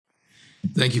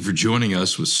Thank you for joining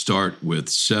us with Start with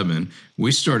 7.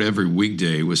 We start every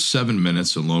weekday with 7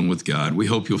 minutes alone with God. We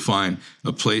hope you'll find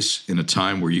a place in a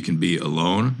time where you can be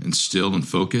alone and still and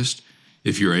focused.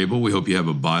 If you're able, we hope you have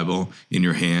a Bible in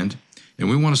your hand. And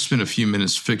we want to spend a few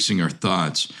minutes fixing our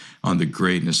thoughts on the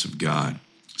greatness of God.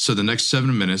 So the next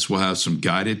 7 minutes, we'll have some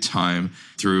guided time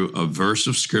through a verse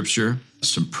of Scripture,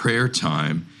 some prayer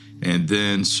time, and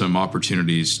then some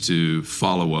opportunities to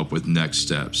follow up with next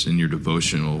steps in your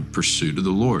devotional pursuit of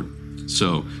the Lord.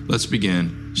 So let's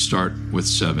begin. Start with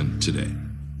 7 today.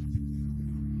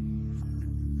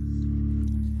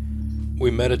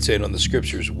 We meditate on the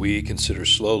Scriptures. We consider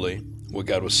slowly what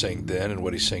God was saying then and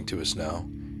what He's saying to us now.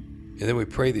 And then we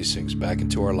pray these things back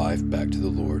into our life, back to the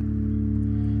Lord.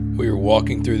 We are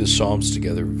walking through the Psalms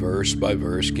together, verse by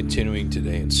verse, continuing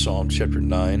today in Psalm chapter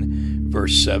 9,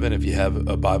 verse 7. If you have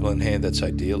a Bible in hand, that's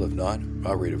ideal. If not,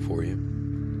 I'll read it for you.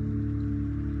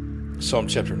 Psalm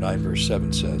chapter 9, verse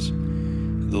 7 says,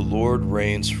 "The Lord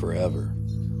reigns forever.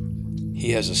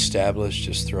 He has established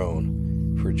His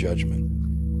throne for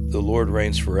judgment." The Lord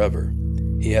reigns forever.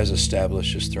 He has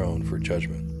established His throne for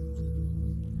judgment.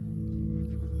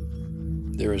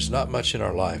 There is not much in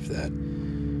our life that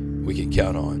we can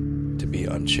count on to be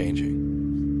unchanging.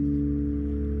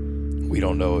 We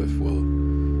don't know if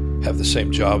we'll have the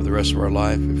same job the rest of our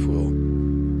life, if we'll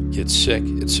get sick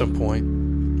at some point.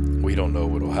 We don't know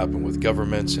what will happen with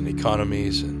governments and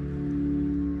economies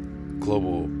and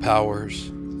global powers.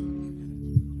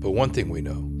 But one thing we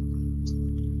know,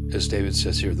 as David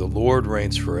says here, the Lord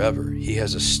reigns forever. He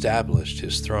has established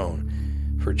His throne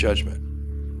for judgment.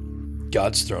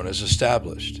 God's throne is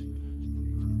established.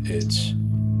 It's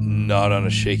not on a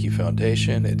shaky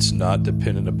foundation. It's not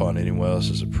dependent upon anyone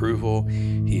else's approval.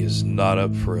 He is not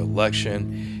up for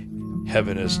election.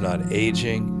 Heaven is not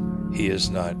aging. He is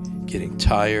not getting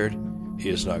tired. He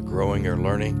is not growing or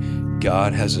learning.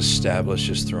 God has established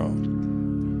His throne.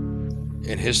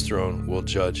 And His throne will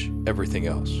judge everything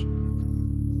else.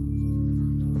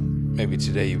 Maybe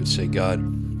today you would say, God,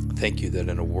 thank you that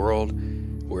in a world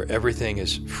where everything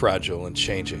is fragile and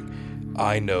changing,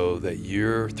 I know that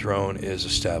your throne is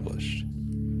established,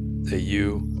 that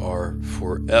you are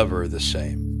forever the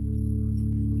same.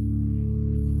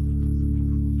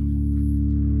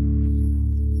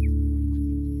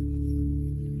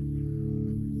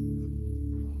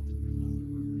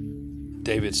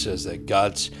 David says that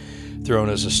God's throne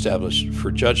is established for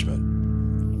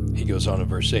judgment. He goes on in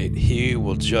verse 8, He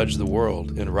will judge the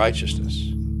world in righteousness.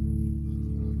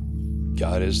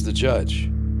 God is the judge.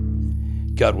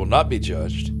 God will not be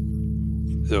judged.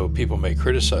 Though people may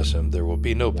criticize Him, there will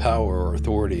be no power or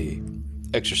authority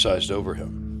exercised over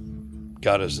Him.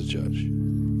 God is the judge.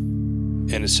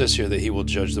 And it says here that He will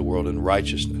judge the world in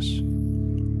righteousness.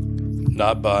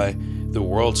 Not by the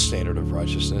world's standard of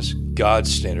righteousness,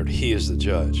 God's standard. He is the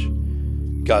judge.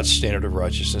 God's standard of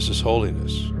righteousness is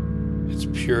holiness. It's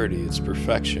purity, it's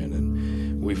perfection,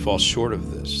 and we fall short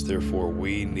of this. Therefore,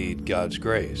 we need God's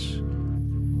grace.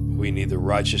 We need the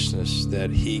righteousness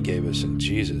that He gave us in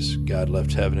Jesus. God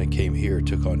left heaven and came here,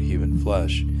 took on human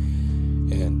flesh,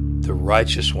 and the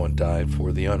righteous one died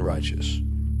for the unrighteous.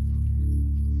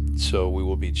 So we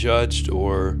will be judged,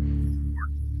 or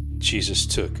Jesus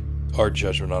took our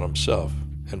judgment on Himself,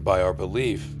 and by our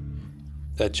belief,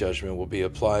 that judgment will be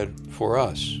applied for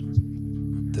us.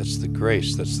 That's the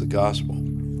grace, that's the gospel.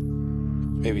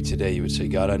 Maybe today you would say,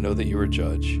 God, I know that You're a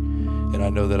judge, and I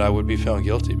know that I would be found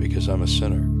guilty because I'm a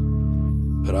sinner.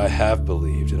 But I have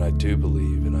believed, and I do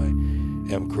believe, and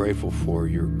I am grateful for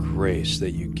Your grace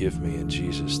that You give me in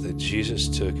Jesus, that Jesus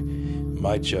took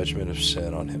my judgment of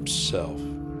sin on Himself.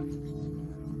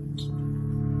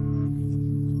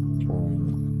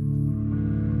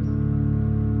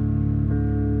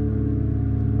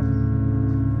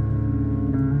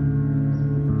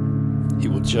 He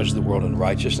will judge the world in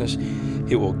righteousness.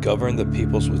 He will govern the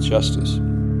peoples with justice.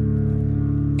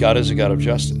 God is a God of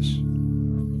justice.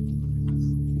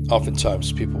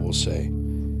 Oftentimes people will say,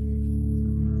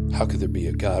 how could there be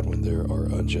a God when there are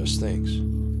unjust things?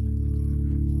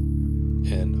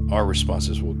 And our response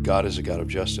is, well, God is a God of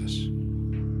justice.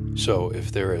 So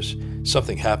if there is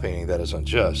something happening that is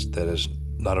unjust, that is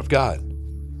not of God.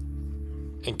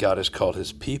 And God has called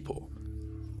His people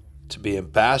to be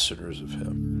ambassadors of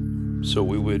Him. So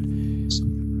we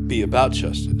would be about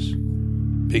justice,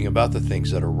 being about the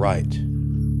things that are right,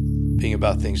 being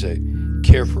about things that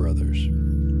care for others,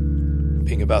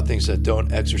 being about things that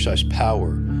don't exercise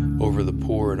power over the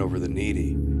poor and over the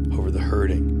needy, over the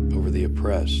hurting, over the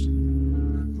oppressed.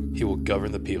 He will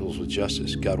govern the peoples with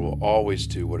justice. God will always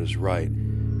do what is right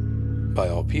by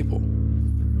all people.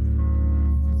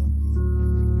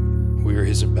 We are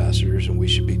his ambassadors, and we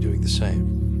should be doing the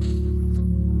same.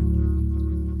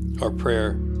 Our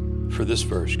prayer for this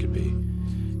verse could be,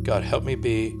 God, help me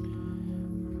be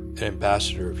an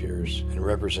ambassador of yours and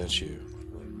represent you.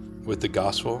 With the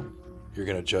gospel, you're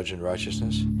going to judge in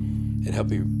righteousness, and help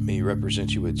me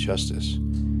represent you with justice.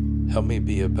 Help me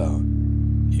be about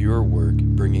your work,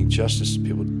 bringing justice to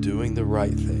people, doing the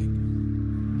right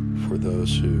thing for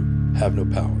those who have no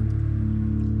power.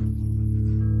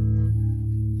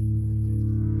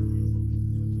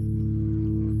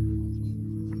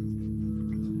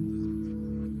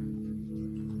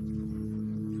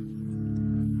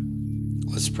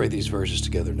 Let's pray these verses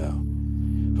together now.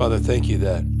 Father, thank you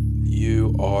that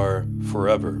you are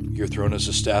forever. Your throne is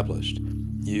established.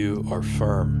 You are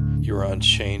firm. You are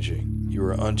unchanging. You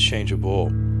are unchangeable.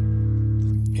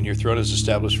 And your throne is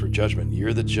established for judgment.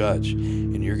 You're the judge,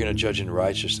 and you're going to judge in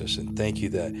righteousness. And thank you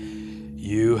that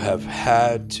you have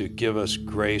had to give us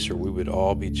grace, or we would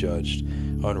all be judged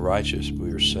unrighteous.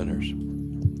 We are sinners.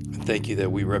 And thank you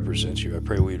that we represent you. I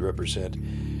pray we'd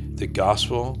represent the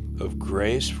gospel of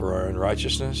grace for our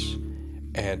unrighteousness,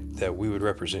 and that we would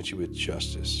represent you with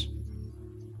justice,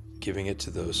 giving it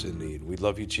to those in need. We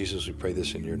love you, Jesus. We pray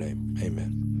this in your name.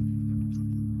 Amen.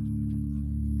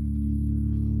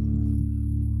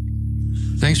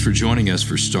 Thanks for joining us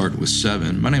for Start with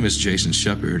 7. My name is Jason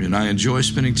Shepard, and I enjoy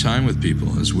spending time with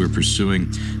people as we're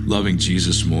pursuing loving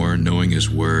Jesus more, knowing his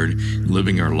word,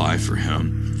 living our life for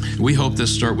him. We hope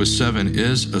this Start with 7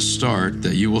 is a start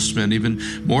that you will spend even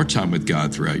more time with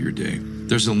God throughout your day.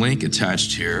 There's a link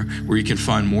attached here where you can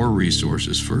find more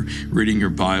resources for reading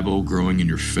your Bible, growing in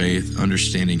your faith,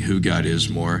 understanding who God is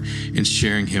more, and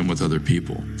sharing him with other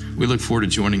people. We look forward to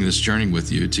joining this journey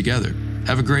with you together.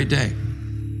 Have a great day.